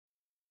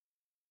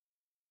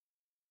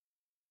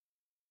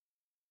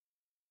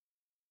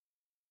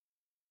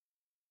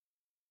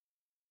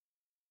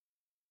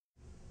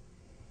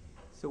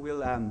So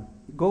we'll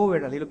go over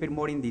a little bit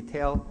more in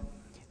detail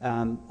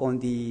on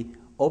the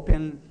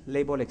open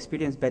label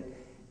experience, but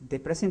the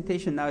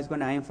presentation now is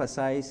going to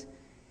emphasize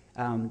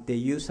the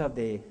use of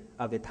the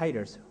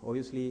titers.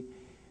 Obviously,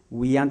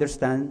 we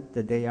understand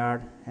that they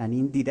are an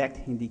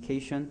indirect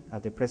indication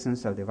of the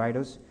presence of the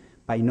virus.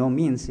 By no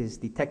means is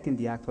detecting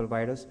the actual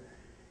virus.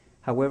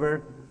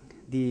 However,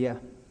 the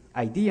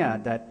idea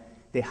that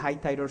the high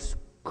titers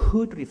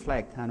could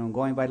reflect an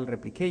ongoing viral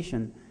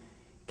replication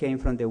came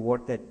from the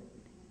work that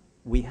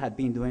we had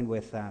been doing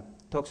with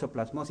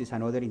toxoplasmosis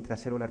and other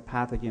intracellular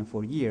pathogen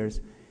for years,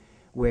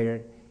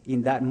 where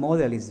in that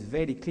model is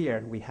very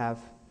clear we have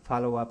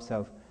follow-ups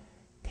of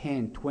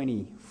 10,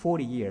 20,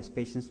 40 years,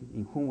 patients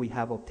in whom we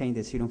have obtained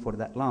the serum for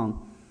that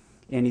long.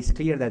 And it's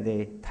clear that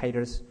the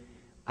titers,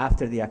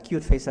 after the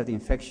acute phase of the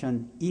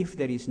infection, if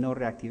there is no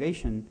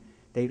reactivation,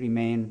 they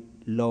remain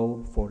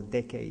low for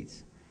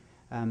decades.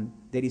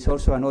 There is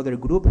also another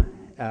group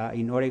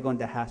in Oregon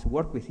that has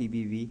worked with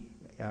EBV.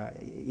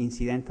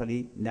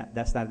 Incidentally,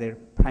 that's not their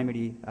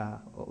primary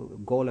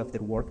goal of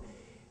their work,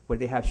 where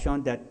they have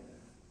shown that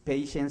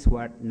patients who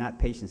are not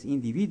patients,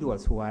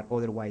 individuals who are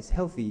otherwise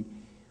healthy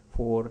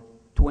for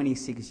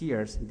 26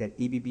 years, that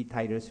EBV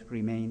titers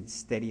remain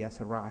steady as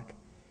a rock.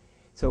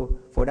 So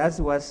for us,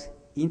 it was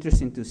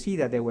interesting to see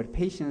that there were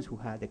patients who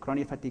had the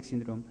chronic fatigue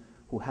syndrome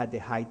who had the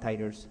high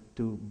titers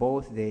to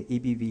both the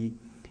EBV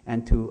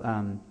and to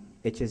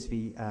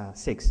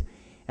HHV-6.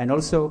 And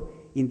also,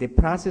 in the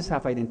process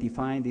of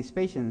identifying these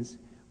patients,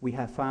 we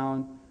have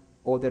found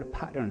other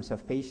patterns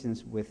of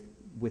patients with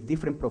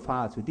different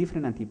profiles, with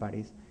different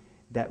antibodies,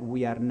 that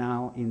we are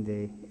now in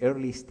the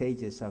early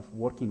stages of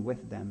working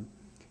with them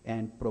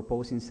and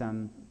proposing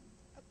some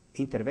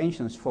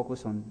interventions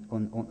focused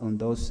on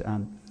those,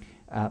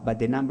 but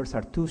the numbers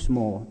are too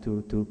small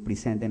to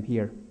present them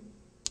here.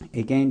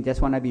 Again,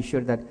 just want to be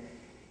sure that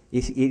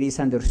it is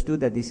understood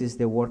that this is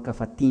the work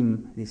of a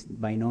team, this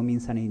by no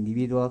means an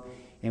individual,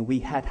 and we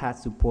had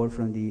support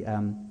from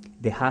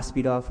the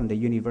hospital, from the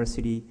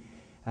university,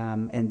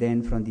 and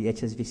then from the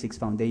HHV-6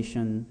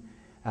 Foundation,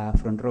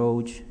 from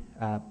Roche.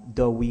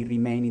 Though we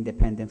remain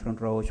independent from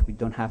Roche, we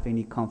don't have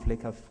any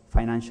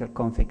financial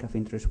conflict of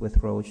interest with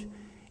Roche,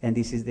 and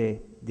this is the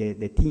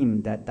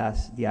team that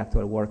does the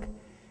actual work.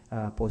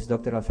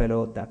 Postdoctoral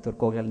fellow, Dr.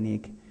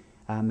 Kogelnik,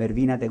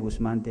 Mervina de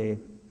Guzman, the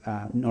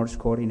nurse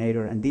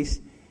coordinator, and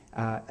these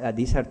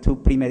are two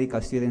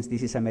pre-medical students.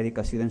 This is a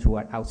medical students who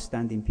are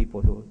outstanding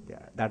people who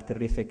are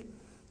terrific.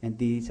 And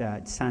these,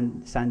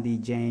 Sandy,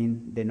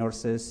 Jane, the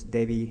nurses,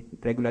 Debbie,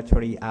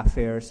 regulatory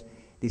affairs.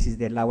 This is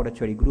the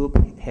laboratory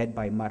group headed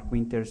by Mark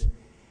Winters,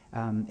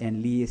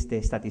 and Lee is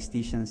the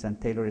statisticians, and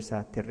Taylor is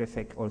a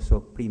terrific also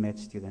pre-med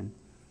student.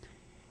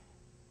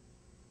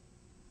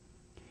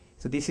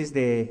 So this is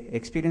the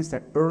experience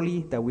that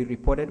early that we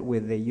reported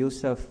with the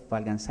use of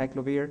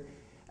Valganciclovir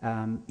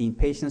in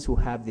patients who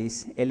have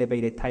these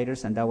elevated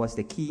titers, and that was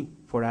the key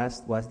for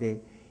us, was the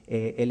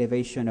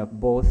elevation of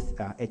both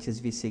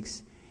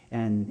HHV-6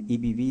 and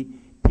EBV.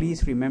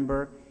 Please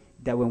remember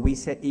that when we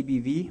say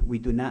EBV, we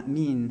do not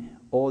mean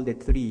all the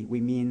three.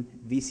 We mean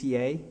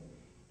VCA,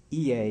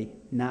 EA,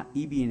 not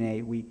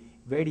EBNA. We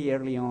very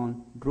early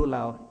on rule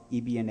out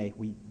EBNA.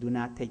 We do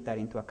not take that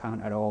into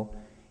account at all.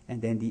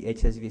 And then the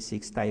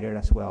HHV-6 titer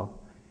as well.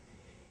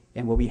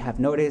 And what we have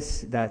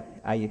noticed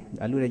that I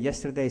alluded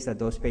yesterday is that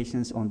those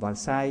patients on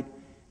Valside,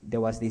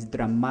 there was this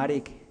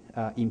dramatic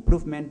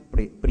improvement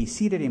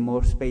preceded in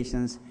most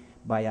patients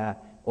by a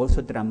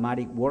also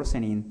dramatic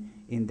worsening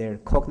in their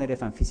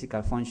cognitive and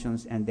physical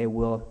functions, and they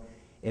will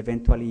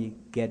eventually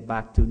get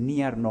back to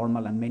near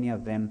normal, and many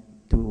of them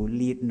to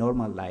lead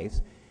normal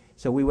lives.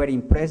 So we were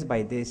impressed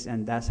by this,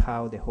 and that's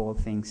how the whole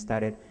thing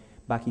started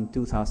back in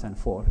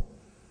 2004.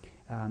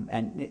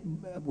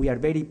 We are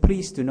very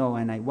pleased to know,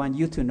 and I want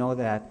you to know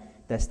that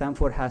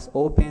Stanford has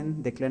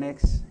opened the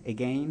clinics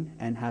again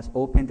and has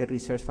opened the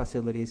research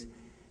facilities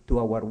to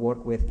our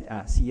work with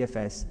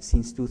CFS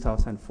since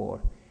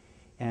 2004,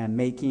 and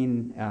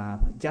making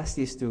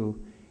justice to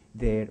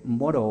their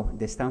motto.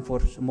 The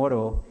Stanford's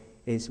motto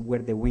is where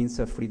the winds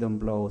of freedom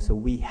blow. So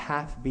we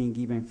have been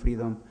given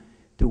freedom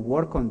to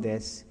work on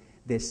this,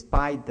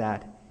 despite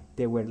that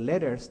there were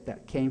letters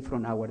that came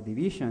from our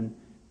division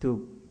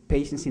to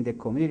patients in the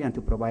community and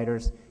to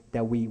providers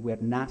that we were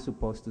not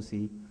supposed to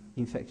see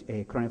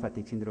chronic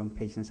fatigue syndrome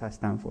patients at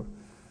Stanford.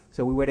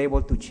 So we were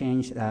able to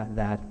change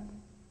that.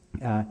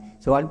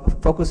 So I'll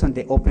focus on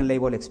the open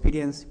label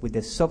experience with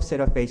the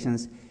subset of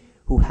patients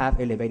who have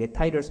elevated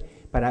titers,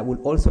 but I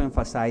will also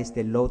emphasize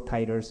the low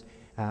titers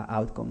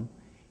outcome,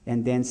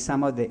 and then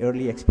some of the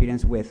early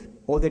experience with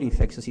other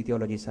infectious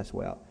etiologies as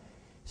well.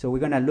 So we're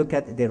going to look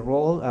at the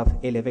role of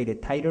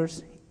elevated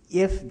titers,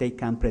 if they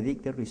can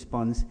predict the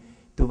response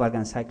to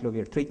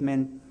Valganciclovir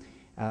treatment,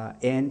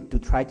 and to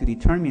try to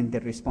determine the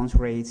response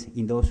rates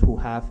in those who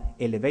have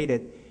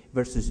elevated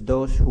versus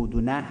those who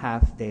do not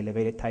have the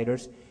elevated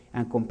titers,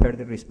 and compare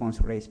the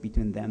response rates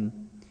between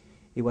them.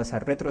 It was a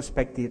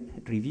retrospective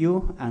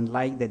review,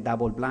 unlike the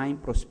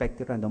double-blind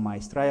prospective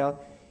randomized trial,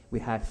 We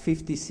had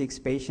 56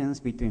 patients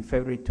between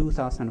February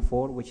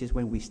 2004, which is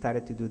when we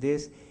started to do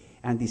this,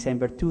 and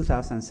December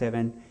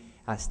 2007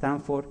 at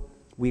Stanford.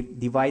 We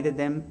divided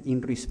them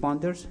in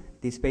responders.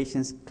 These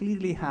patients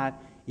clearly had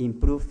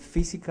improved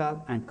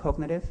physical and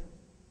cognitive.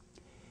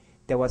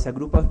 There was a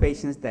group of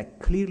patients that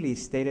clearly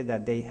stated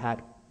that they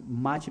had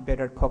much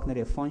better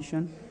cognitive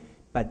function,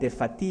 but their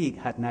fatigue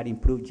had not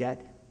improved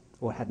yet,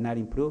 or had not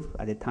improved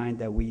at the time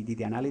that we did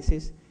the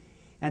analysis.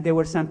 And there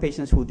were some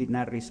patients who did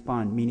not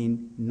respond,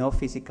 meaning no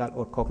physical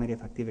or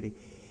cognitive activity.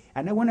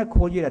 And I want to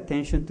call your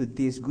attention to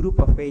this group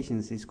of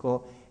patients. It's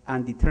called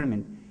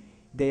undetermined.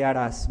 They are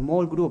a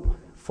small group.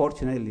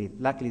 Fortunately,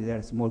 luckily, they're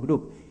a small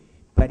group.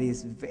 But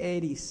it's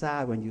very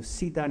sad when you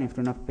sit down in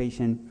front of a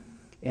patient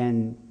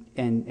and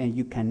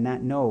you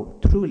cannot know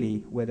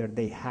truly whether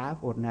they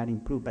have or not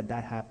improved, but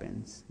that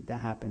happens.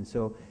 That happens.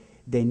 So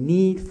the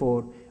need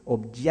for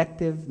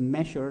objective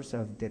measures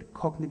of their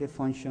cognitive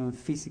function,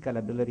 physical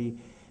ability,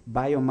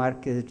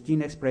 biomarkers,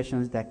 gene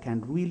expressions that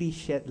can really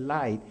shed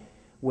light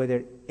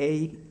whether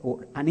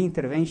an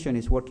intervention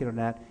is working or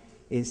not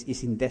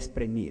is in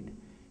desperate need.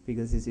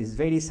 Because it's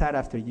very sad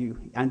after you,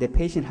 and the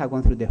patient have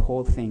gone through the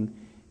whole thing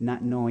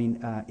not knowing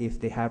if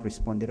they have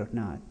responded or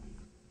not.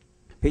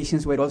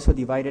 Patients were also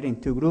divided in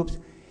two groups.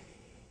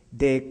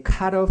 The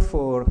cutoff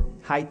for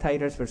high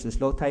titers versus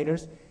low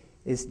titers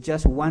is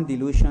just one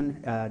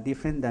dilution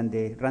different than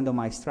the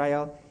randomized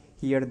trial.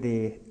 Here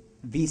the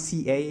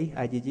VCA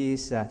IgG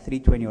is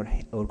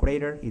 320 or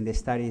greater, in the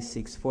study is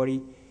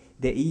 640.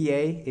 The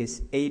EA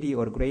is 80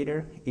 or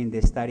greater, in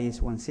the study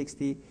is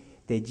 160.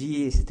 The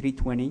G is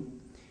 320.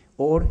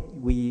 Or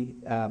we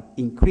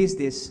increase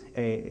this,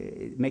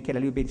 make it a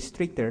little bit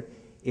stricter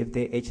if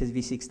the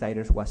HHV-6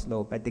 titers was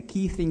low. But the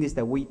key thing is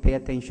that we pay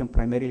attention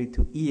primarily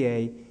to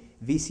EA,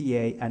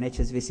 VCA, and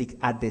HHV-6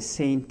 at the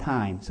same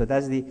time. So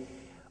that's the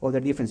other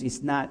difference.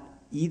 It's not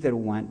either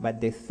one,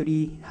 but the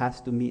three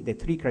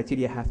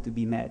criteria have to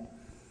be met.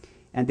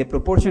 And the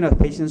proportion of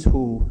patients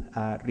who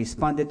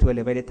responded to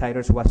elevated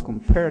titers was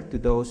compared to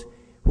those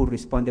who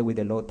responded with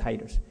the low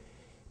titers.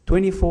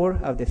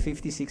 24 of the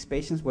 56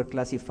 patients were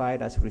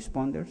classified as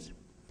responders.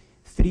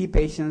 3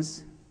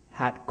 patients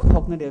had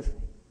cognitive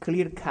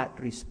clear-cut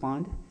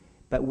response,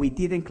 but we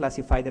didn't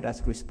classify them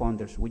as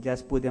responders. We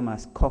just put them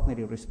as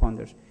cognitive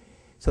responders.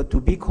 So to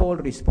be called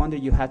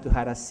responder, you had to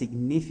have a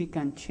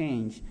significant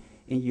change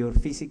in your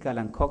physical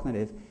and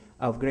cognitive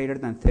of greater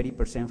than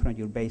 30% from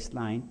your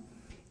baseline.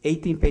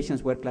 18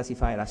 patients were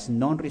classified as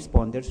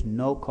non-responders,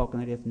 no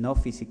cognitive, no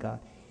physical,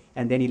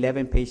 and then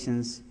 11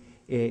 patients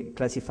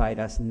classified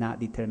as not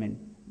determined,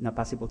 not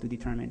possible to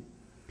determine.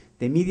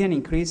 The median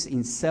increase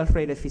in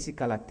self-rated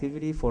physical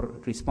activity for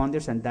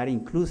responders, and that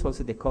includes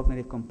also the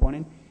cognitive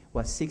component,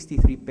 was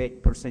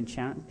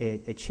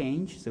 63%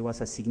 change, so it was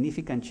a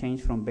significant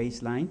change from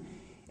baseline,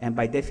 and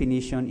by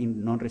definition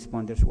in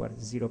non-responders was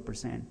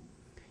 0%.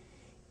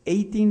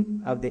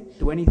 18 of the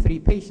 23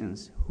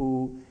 patients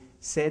who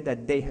said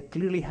that they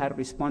clearly had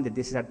responded,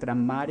 these are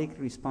dramatic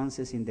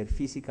responses in their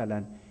physical,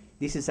 and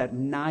this is at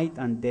night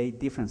and day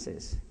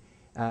differences.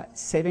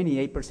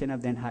 78%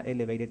 of them had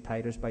elevated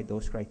titers by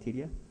those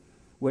criteria,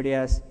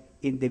 whereas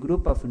in the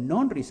group of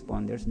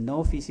non-responders,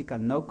 no physical,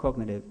 no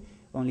cognitive,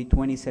 only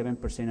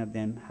 27% of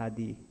them had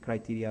the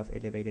criteria of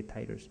elevated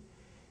titers.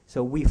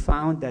 So we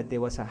found that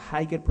there was a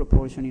higher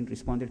proportion in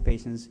responder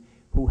patients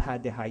who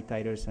had the high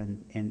titers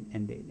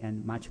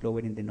and much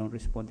lower in the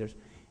non-responders.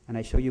 And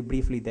I showed you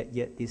briefly that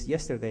this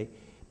yesterday,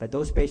 but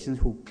those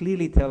patients who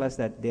clearly tell us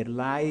that their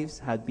lives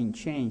have been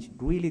changed,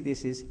 really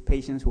this is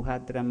patients who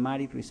had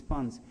dramatic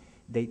response.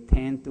 They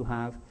tend to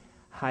have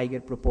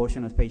higher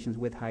proportion of patients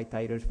with high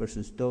titers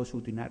versus those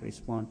who do not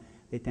respond.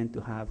 They tend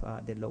to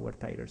have the lower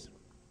titers.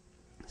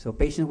 So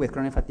patients with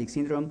chronic fatigue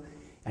syndrome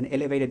and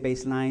elevated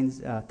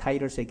baselines,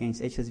 titers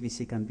against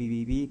HHV-6 and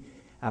EBV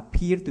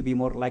appear to be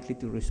more likely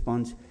to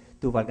respond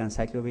to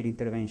valganciclovir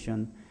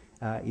intervention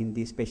in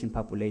this patient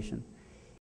population.